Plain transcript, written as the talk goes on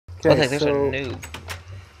Looks Okay, like there's a so noob.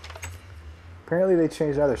 apparently they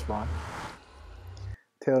changed other spawn.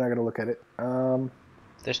 Taylor and I gotta look at it.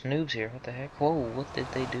 There's noobs here. What the heck? Whoa, what did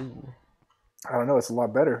they do? I don't know. It's a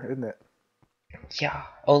lot better, isn't it? Yeah.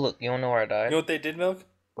 Oh, look, you wanna know where I You died? know what they did, Milk?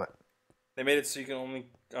 What? They made it so you can only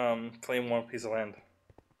claim one piece of land.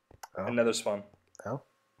 Oh. Another spawn. Oh.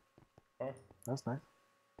 Oh. That's nice.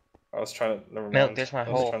 I was trying to. Never Milk, mind. there's my I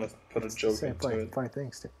was hole. trying to put a joke into it. Funny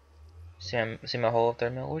things, too. See my hole up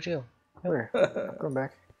there, Milk? Where'd you go? Where? I'm going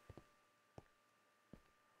back.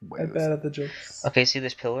 I'm bad at the jokes. Okay, see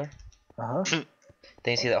this pillar? Uh-huh.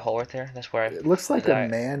 Then you see that hole right there? That's where It looks like I a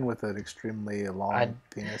man with an extremely long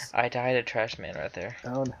penis. I died a trash man right there.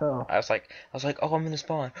 Oh no. I was like, oh, I'm in the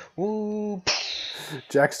spawn. Woo!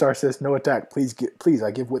 Jackstar says, no attack. Please,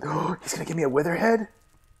 I give with. He's gonna give me a witherhead?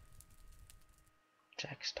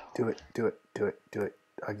 Jackstar. Do it.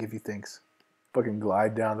 I'll give you things. Fucking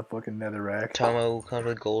glide down the fucking netherrack. Tomo comes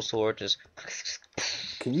with gold sword, just.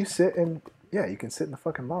 Can you sit in... Yeah, you can sit in the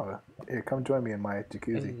fucking lava. Here, come join me in my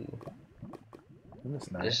jacuzzi. Ooh. Isn't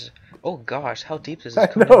this nice? Oh gosh, how deep is I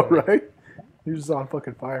this? know, right? You're just on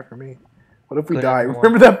fucking fire for me. What if we Good die? Lord.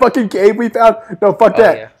 Remember that fucking cave we found? No, fuck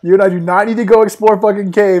that. Yeah. You and I do not need to go explore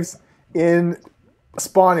fucking caves in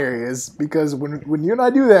spawn areas, because when you and I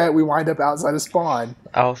do that, we wind up outside of spawn,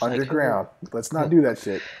 underground. Let's not do that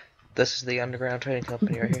shit. This is the underground trading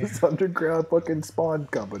company right here. This underground fucking spawn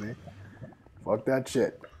company. Fuck that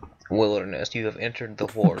shit. Wilderness, you have entered the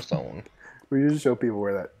war zone. We just show people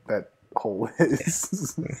where that hole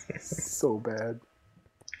is. So bad.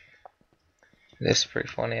 This is pretty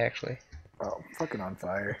funny, actually. Oh, I'm fucking on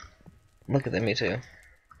fire. Look at them, me too.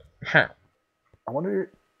 Huh. I wonder,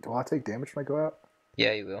 will I take damage when I go out?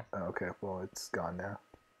 Yeah, you will. Oh, okay, well, it's gone now.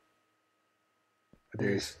 I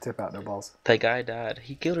dare you tip out, no balls. That guy died.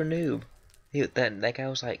 He killed a noob. That guy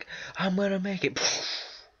was like, I'm gonna make it.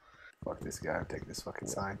 Fuck this guy, I'm taking this fucking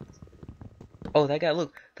sign. Oh, that guy,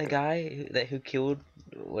 look. That guy who killed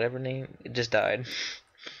whatever name just died.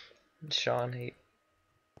 Sean,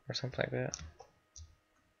 or something like that.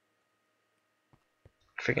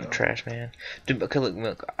 Freaking trash man. Dude, okay, look,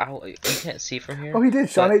 Milk. You can't see from here. Oh, he did.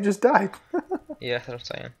 Sean 8 just died. Yeah, that's what I'm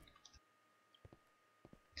saying.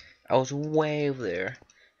 I was way over there,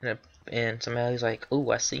 and somehow he's like, "Oh,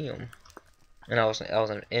 I see him," and I was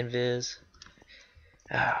in invis.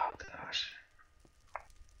 Oh gosh.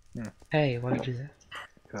 Hey, why'd you do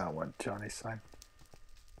that? I want Johnny's sign.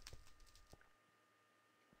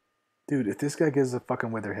 Dude, if this guy gives a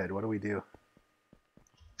fucking witherhead, what do we do?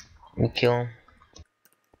 We kill him.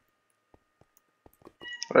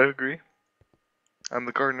 I agree. I'm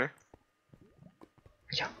the gardener.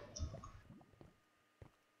 Yeah.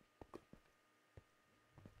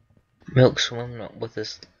 Milk swim with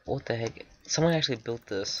this. What the heck? Someone actually built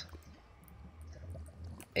this.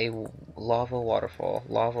 A lava waterfall.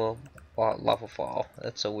 Lava fall.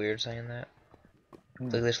 That's so weird saying that.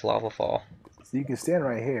 Look at this lava fall. So you can stand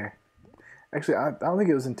right here. Actually, I don't think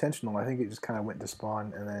it was intentional. I think it just kind of went to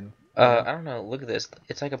spawn and then... I don't know. Look at this.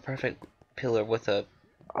 It's like a perfect pillar with a...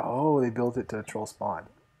 Oh, they built it to troll spawn.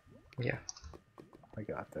 Yeah. I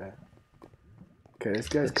got that. Okay, this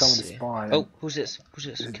guy's coming to spawn. Oh, who's this? Who's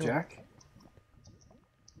this? Is it Kill Jack?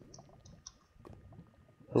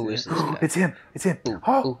 Who is this guy? It's him. It's him. Ooh,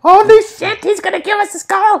 Oh, ooh. holy shit! He's gonna give us a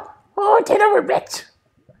skull. Oh, Taylor, we're rich.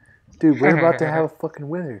 Dude, we're about to have a fucking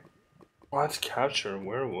wither. Watch capture a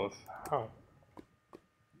werewolf. How?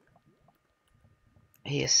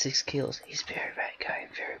 He has 6 kills. He's very bad guy.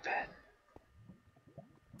 Very bad.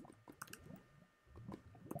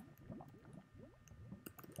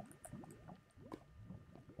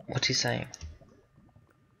 What's he saying?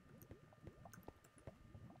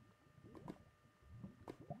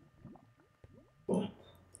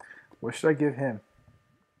 What should I give him?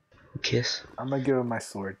 Kiss. I'm gonna give him my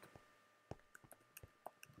sword.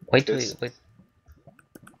 Wait till you wait.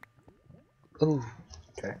 Ooh.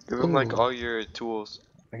 Okay. Give him like all your tools.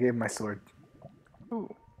 I gave him my sword.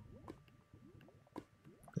 Ooh.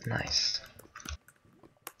 Nice.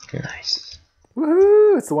 Nice.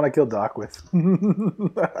 Woohoo! It's the one I killed Doc with.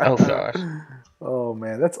 Oh gosh. Oh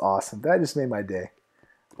man, that's awesome. That just made my day.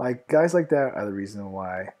 Like, guys like that are the reason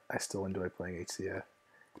why I still enjoy playing HCF.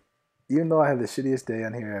 Even though I have the shittiest day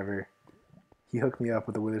on here ever, he hooked me up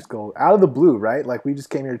with a Wither Skull out of the blue, right? Like, we just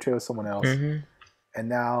came here to trade with someone else. Mm-hmm. And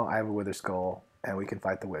now I have a Wither Skull, and we can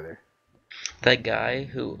fight the Wither. That guy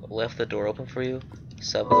who left the door open for you,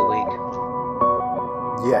 sub of the week.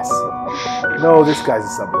 Yes. No, this guy's a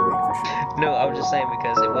sub of the week for sure. No, I was just saying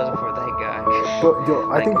because it wasn't for that guy. But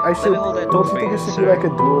yo, I think I let should. me hold that Don't door you think for it you, should sir. be like a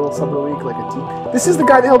dual sub of the week, like a team? This is the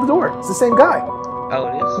guy that held the door. It's the same guy. Oh,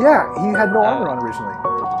 it is? Yeah, he had no armor on originally.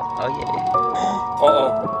 Oh yeah.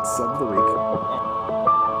 Uh-oh. Sub of the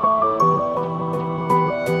week.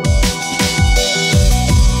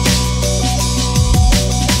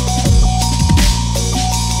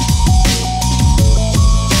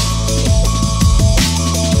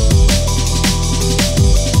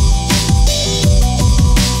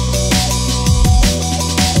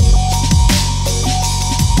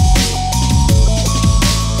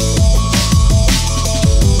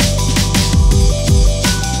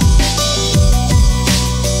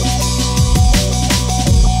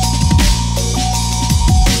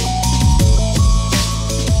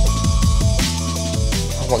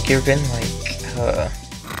 What you've been like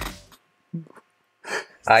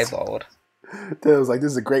eyeballed. Taylor was like,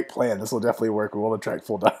 "This is a great plan. This will definitely work. We'll attract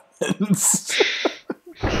full diamonds."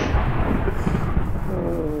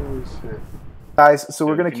 Oh shit, guys! So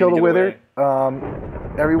we're gonna Can kill you the get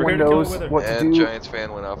wither. Everyone here to kill knows the wither. what to And do. Giants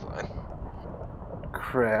fan went offline.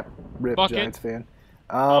 Crap, rip Fuck it. Giants fan.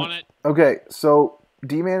 On it. Okay, so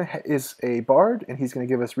D-Man is a bard, and he's gonna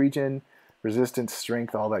give us regen, resistance,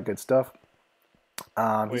 strength, all that good stuff.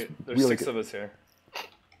 He's Wait, there's really 6 good. of us here.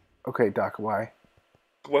 Okay, Doc, why?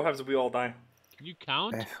 What happens if we all die? Can you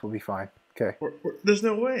count? We'll be fine. Okay, There's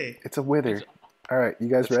no way. it's a wither. All right, you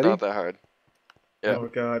guys It's ready? not that hard. Yeah. Oh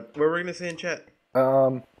god. What were we gonna say in chat?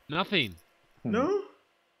 Nothing. No?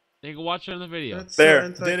 They can watch it on the video. That's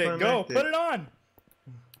There, so did it. Go, anticlimactic. put it on.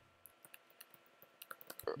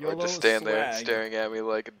 Or YOLO just stand there swag. staring at me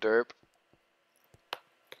like a derp.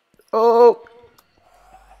 Oh,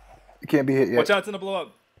 it can't be hit yet. Watch out, it's gonna blow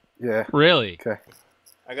up. Yeah. Really? Okay.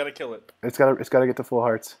 I gotta kill it. It's gotta get to full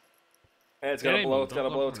hearts. Hey, it's Get gonna it, blow, man. it's gonna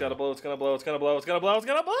Don't blow, look it's gonna for blow, it's gonna blow, it's gonna blow, it's gonna blow, it's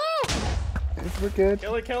gonna blow, it's gonna blow! We're good.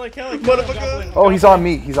 Kill it, kill it, kill it, Motherfucker. Oh, he's on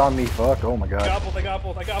me. He's on me. Fuck. Oh my god. Gobbled, I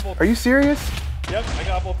gobbled, I gobbled. Are you serious? Yep, I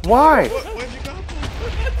gobbled. Why? Where'd you go?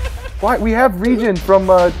 Why? We have regen from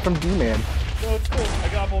D-Man. No, it's cool, I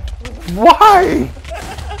gobbled. Why?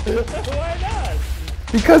 Why not?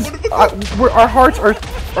 Because our hearts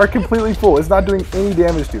are completely full. It's not doing any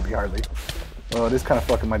damage to me hardly. Oh, this kind of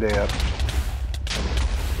fucking my day up.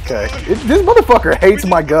 Okay. This motherfucker hates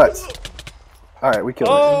my guts. All right, we killed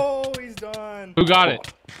it. Oh, he's done. Who got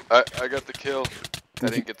it? I got the kill. I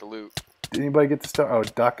didn't get the loot. Did anybody get the star? Oh,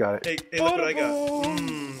 Doc got it. Hey, look what I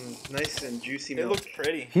got. Nice and juicy It milk. looks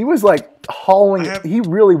pretty. He was like hauling. I have- He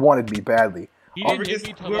really wanted me badly. He Whoever didn't hit gets-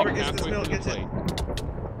 me till whoever like gets this halfway milk through the gets it.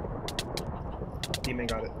 plate. Demon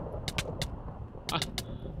got it.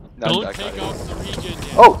 No, Don't I got take it. off the regen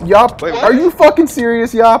yet. Oh, Yop. Wait, what? Are you fucking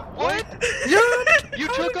serious, Yop? What? You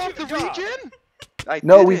took off the regen?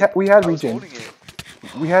 No, did we it. we had I was regen. holding it.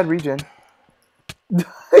 We had regen.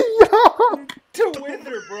 Yop. To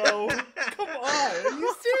wither, bro. Come on, are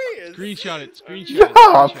you serious? Screenshot it. Screenshot Yeah. it.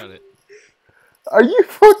 Screenshot it.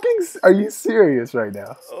 Are you serious right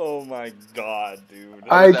now? Oh my god, dude.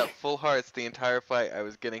 I was I- at full hearts the entire fight. I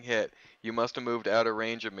was getting hit. You must have moved out of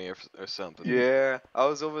range of me or something. Yeah, I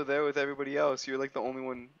was over there with everybody else. You're like the only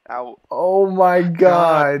one out. Oh my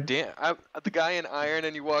god. Damn, the guy in iron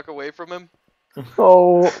and you walk away from him?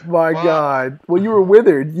 Oh my Wow. god. Well, you were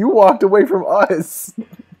withered. You walked away from us.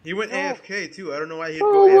 He went AFK too. I don't know why he'd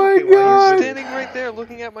Oh go my AFK while God. he Standing right there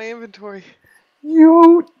looking at my inventory.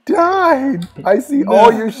 You died. I see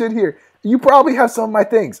all your shit here. You probably have some of my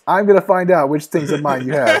things. I'm gonna find out which things of mine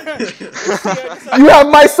you have. You have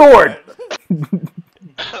my sword.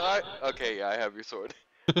 Okay, yeah, I have your sword.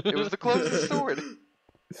 It was the closest sword.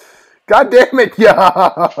 God damn it,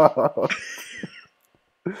 yeah.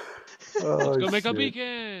 Let's go make a shit.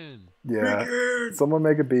 beacon. Yeah. Someone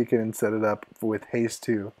make a beacon and set it up with haste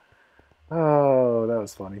too. Oh, that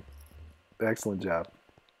was funny. Excellent job,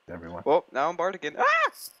 everyone. Well, now I'm Bard again.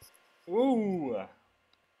 Ah! Woo! I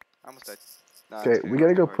almost died. Nah, Okay, it's we good.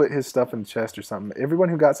 gotta go Bard. put his stuff in the chest or something. Everyone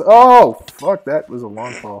who got oh fuck, that was a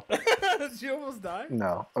long fall. Did you almost die?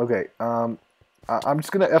 No. Okay. I'm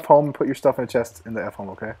just gonna F home and put your stuff in the chest in the F home.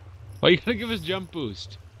 Okay. Why you gotta give us jump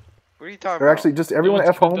boost? What are you talking Or about? actually, just everyone No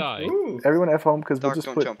one's F gonna home. die. Ooh. Everyone F home because we'll Doc, just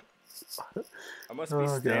don't put. jump. I must Oh, be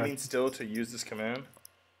God. standing still to use this command.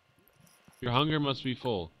 Your hunger must be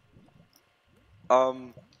full. I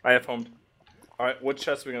have homed. Alright, what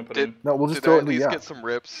chest are we gonna put in? No, we'll just Did throw I it at in the least yeah. get some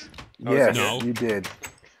rips? Yes, No. you did.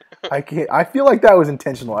 I can't. I feel like that was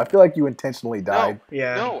intentional. I feel like you intentionally died.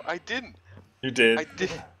 Yeah. No, I didn't. You did. I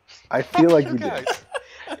did. I feel like you you did. guys.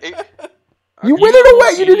 You withered away.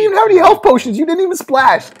 You didn't even have any health potions. You didn't even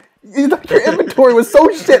splash. Your inventory was so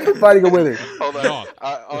shit for fighting a wither. Hold on. Dog.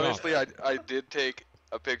 Honestly, I did take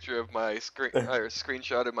a picture of my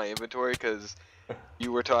screenshot of my inventory because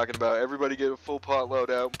you were talking about everybody get a full pot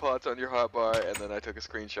loadout and pots on your hotbar, and then I took a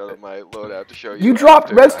screenshot of my loadout to show you. You dropped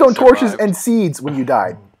after redstone I torches survived. and seeds when you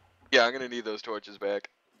died. Yeah, I'm gonna need those torches back.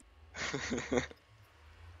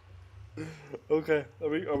 Okay,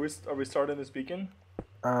 are we starting this beacon?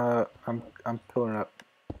 I'm pulling up.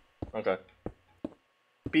 Okay.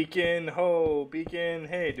 Beacon, ho, beacon.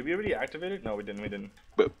 Hey, did we already activate it? No, we didn't.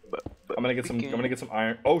 I'm gonna get some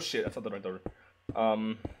iron. Oh shit, that's not the right door.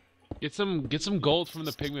 Get some gold from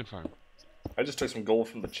the pigment farm. I just took some gold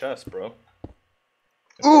from the chest, bro.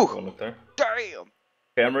 Ooh! Going up there. Damn!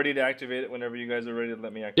 Okay, I'm ready to activate it whenever you guys are ready to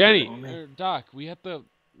let me activate Danny, it. or Doc, we have to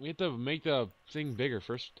make the thing bigger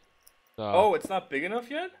first. Oh, it's not big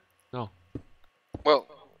enough yet? No. Well,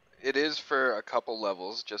 it is for a couple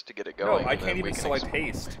levels just to get it going. No, I and then can't we even can swipe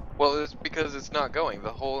haste. Well, it's because it's not going.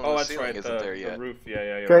 The hole in Oh, the that's ceiling right. isn't there yet. The roof. Yeah,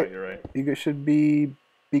 Okay. you're right. You guys should be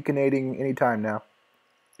beaconating anytime now.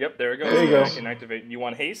 Yep, there it goes. There you go. I can activate. You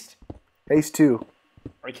want haste? Haste 2.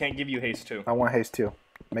 I can't give you haste 2. I want haste 2.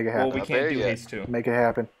 Make it happen. Well, we Not can't there do yet. haste 2. Make it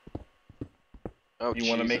happen. Oh, You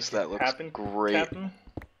want to make Jesus, that it looks happen? great. Captain?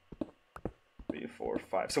 3, 4,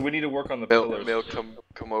 5. So we need to work on the pillars. Mill,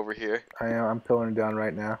 come over here. I'm pillaring down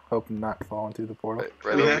right now, hoping not to fall into the portal.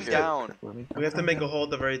 Right We over have here. Down. We have to make a hole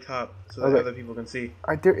at the very top so that Okay. other people can see.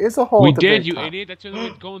 There is a hole We at the did, very you top. idiot. That's the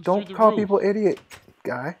only way going Don't through the call roof. people idiot,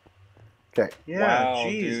 guy. Okay, Yeah, Wow,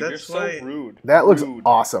 jeez, dude, that's you're why. so rude. that looks Rude.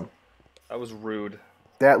 awesome. That was rude.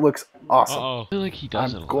 That looks awesome. Uh-oh. I feel like he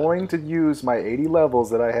does it a I'm lot. going to use my 80 levels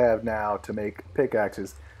that I have now to make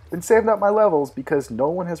pickaxes. Been saving up my levels because no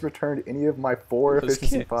one has returned any of my 4 Those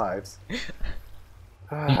efficiency kicked. 5s. He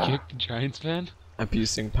kicked the Giants fan?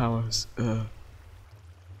 Abusing powers.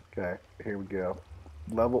 Okay, here we go.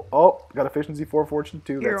 Level. Oh, got efficiency 4, fortune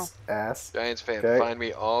 2. Hero. That's ass. Giants fan, Okay. find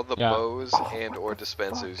me all the Yeah. bows Oh, and what or the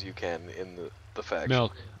dispensers you can in the faction.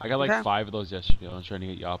 Milk. I got like Okay. 5 of those yesterday. I was trying to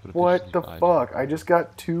get you up at What the efficiency 5. fuck? I just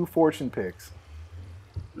got 2 fortune picks.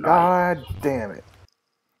 God damn it.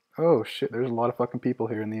 Oh shit, there's a lot of fucking people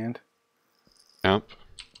here in the end. Yep.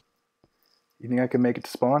 You think I can make it to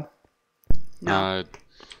spawn? No.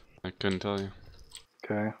 I couldn't tell you.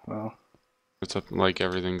 Okay, well. It's up, like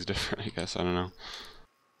everything's different, I guess. I don't know.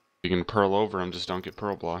 You can pearl over them, just don't get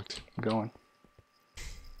pearl blocked. I'm going.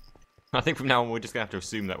 I think from now on we're just gonna have to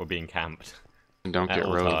assume that we're being camped. And don't At get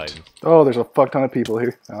all rogued. times. Oh, there's a fuck ton of people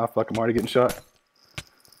here. Oh, fuck, I'm already getting shot.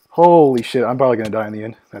 Holy shit, I'm probably gonna die in the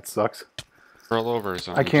end. That sucks. Pearl over or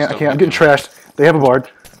something. I can't, just I'm don't getting get trashed. They have a bard.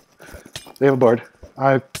 They have a bard.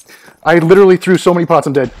 I literally threw so many pots,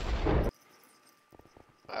 I'm dead.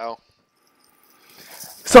 Wow.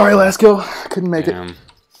 Sorry, last kill. Couldn't make it. Damn.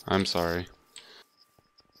 I'm sorry.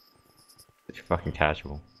 Such fucking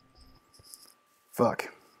casual. Fuck.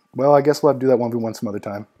 Well, I guess we'll have to do that 1v1 some other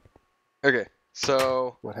time. Okay,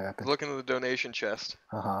 so What happened? looking at the donation chest,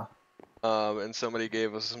 Uh-huh. and somebody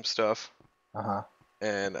gave us some stuff, Uh-huh.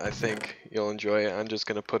 and I think you'll enjoy it. I'm just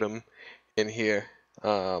gonna put them in here,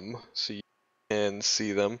 so you can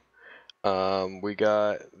see them. We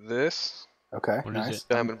got this Okay, What is nice. it?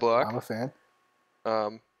 diamond block. I'm a fan.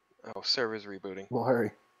 Oh, server's rebooting. Well,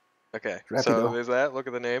 hurry. Okay, Rapido. so there's that. Look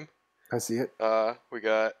at the name. I see it. We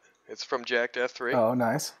got. It's from Jack Death 3. Oh,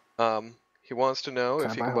 nice. He wants to know Can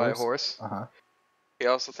if I he buy can a buy a horse? horse. Uh-huh. He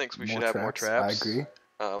also thinks we should have more traps. I agree.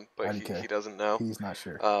 But Why do you care? he doesn't know. He's not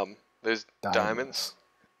sure. There's diamonds.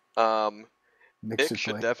 Nick Nick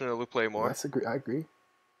should play. definitely play more. Yes, I agree.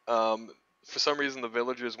 For some reason, the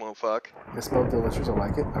villagers won't fuck, Misspelled delicious. I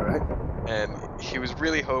like it. All right. and he was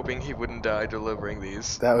really hoping he wouldn't die delivering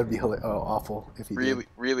these. That would be awful if he Really,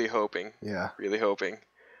 did. really hoping. Yeah. Really hoping.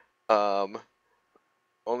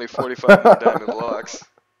 Only 45 more diamond blocks.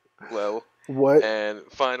 Well, What? and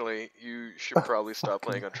finally, you should probably stop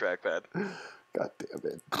playing on trackpad. God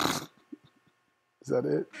damn it. Is that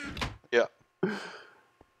it? Yeah.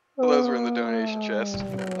 Those were in the donation chest.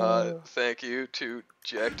 Thank you to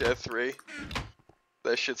Jack Death 3.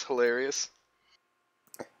 That shit's hilarious.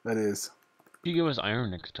 That is. You give us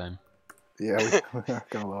iron next time. Yeah, we're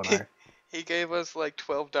gonna load iron. He gave us like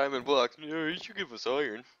 12 diamond blocks. No, you should give us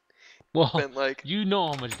iron. Well, Spent like you know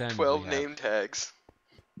how much damage 12 we have. name tags.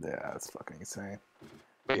 Yeah, that's fucking insane.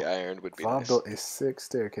 The iron would be Bob nice. built a 6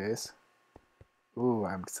 staircase. Ooh,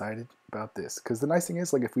 I'm excited about this. Because the nice thing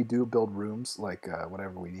is, like, if we do build rooms, like,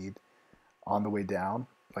 whatever we need, on the way down,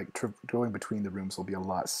 like, going between the rooms will be a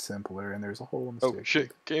lot simpler, and there's a hole in the Oh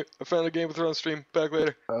shit! I found a Game of Thrones stream. Back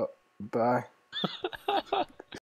later. Oh, bye.